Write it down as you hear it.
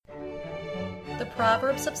The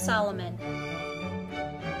Proverbs of Solomon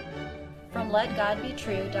from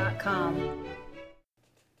LetGodBetrue.com.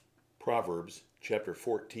 Proverbs chapter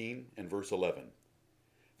 14 and verse 11.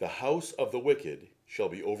 The house of the wicked shall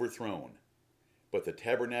be overthrown, but the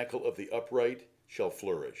tabernacle of the upright shall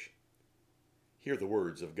flourish. Hear the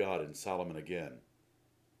words of God in Solomon again.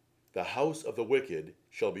 The house of the wicked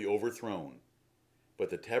shall be overthrown, but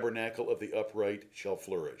the tabernacle of the upright shall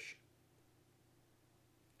flourish.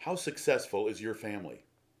 How successful is your family?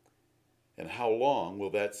 And how long will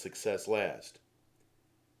that success last?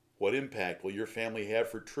 What impact will your family have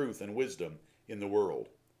for truth and wisdom in the world?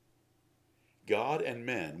 God and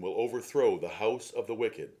men will overthrow the house of the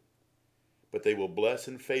wicked, but they will bless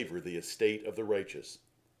and favor the estate of the righteous.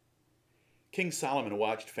 King Solomon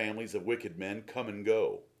watched families of wicked men come and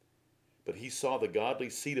go, but he saw the godly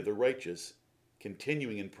seed of the righteous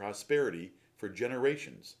continuing in prosperity for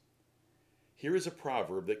generations. Here is a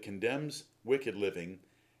proverb that condemns wicked living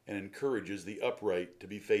and encourages the upright to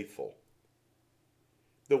be faithful.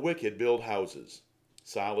 The wicked build houses,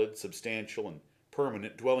 solid, substantial, and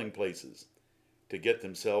permanent dwelling places, to get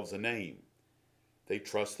themselves a name. They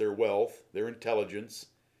trust their wealth, their intelligence,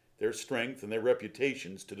 their strength, and their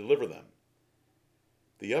reputations to deliver them.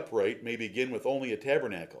 The upright may begin with only a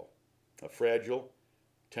tabernacle, a fragile,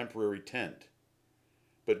 temporary tent.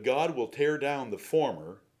 But God will tear down the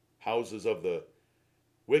former houses of the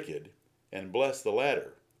wicked and bless the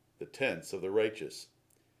latter, the tents of the righteous.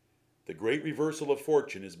 The great reversal of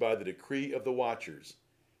fortune is by the decree of the watchers,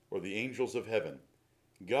 or the angels of heaven.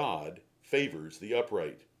 God favors the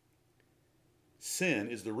upright. Sin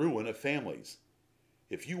is the ruin of families.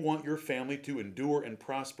 If you want your family to endure and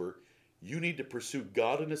prosper, you need to pursue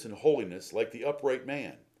godliness and holiness like the upright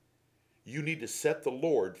man. You need to set the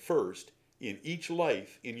Lord first in each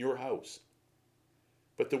life in your house.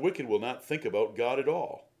 But the wicked will not think about God at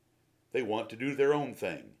all. They want to do their own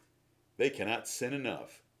thing. They cannot sin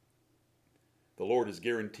enough. The Lord is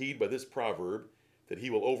guaranteed by this proverb that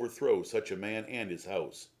he will overthrow such a man and his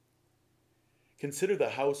house. Consider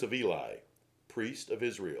the house of Eli, priest of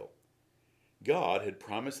Israel. God had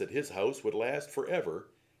promised that his house would last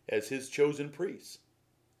forever as his chosen priests.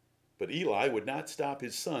 But Eli would not stop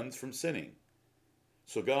his sons from sinning.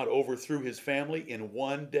 So God overthrew his family in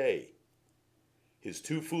one day. His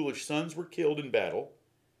two foolish sons were killed in battle.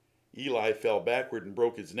 Eli fell backward and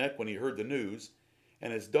broke his neck when he heard the news,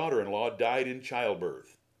 and his daughter-in-law died in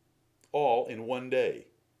childbirth. All in one day.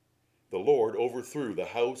 The Lord overthrew the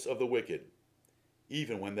house of the wicked,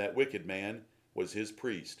 even when that wicked man was his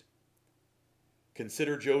priest.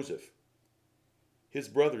 Consider Joseph. His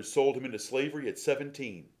brothers sold him into slavery at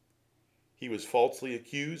 17. He was falsely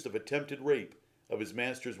accused of attempted rape of his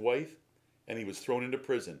master's wife, and he was thrown into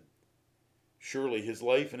prison. Surely his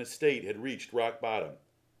life and estate had reached rock bottom.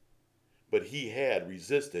 But he had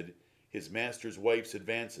resisted his master's wife's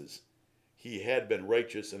advances. He had been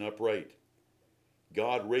righteous and upright.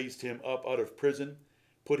 God raised him up out of prison,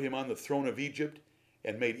 put him on the throne of Egypt,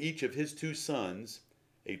 and made each of his two sons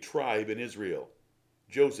a tribe in Israel.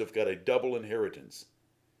 Joseph got a double inheritance.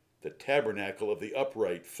 The tabernacle of the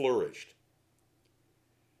upright flourished.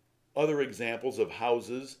 Other examples of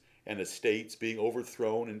houses and estates being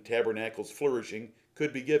overthrown and tabernacles flourishing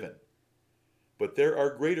could be given. But there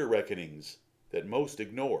are greater reckonings that most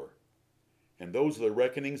ignore, and those are the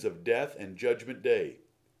reckonings of death and judgment day.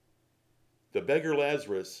 The beggar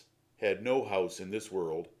Lazarus had no house in this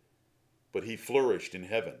world, but he flourished in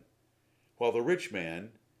heaven, while the rich man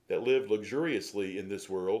that lived luxuriously in this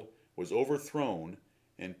world was overthrown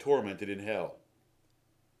and tormented in hell.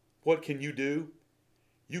 What can you do?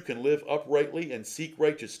 You can live uprightly and seek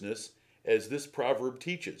righteousness as this proverb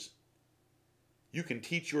teaches. You can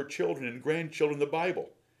teach your children and grandchildren the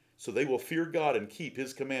Bible so they will fear God and keep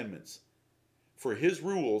his commandments. For his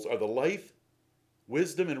rules are the life,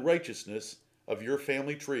 wisdom, and righteousness of your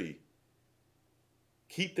family tree.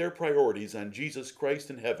 Keep their priorities on Jesus Christ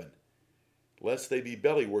in heaven, lest they be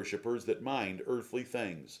belly worshippers that mind earthly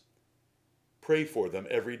things. Pray for them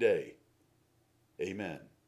every day. Amen.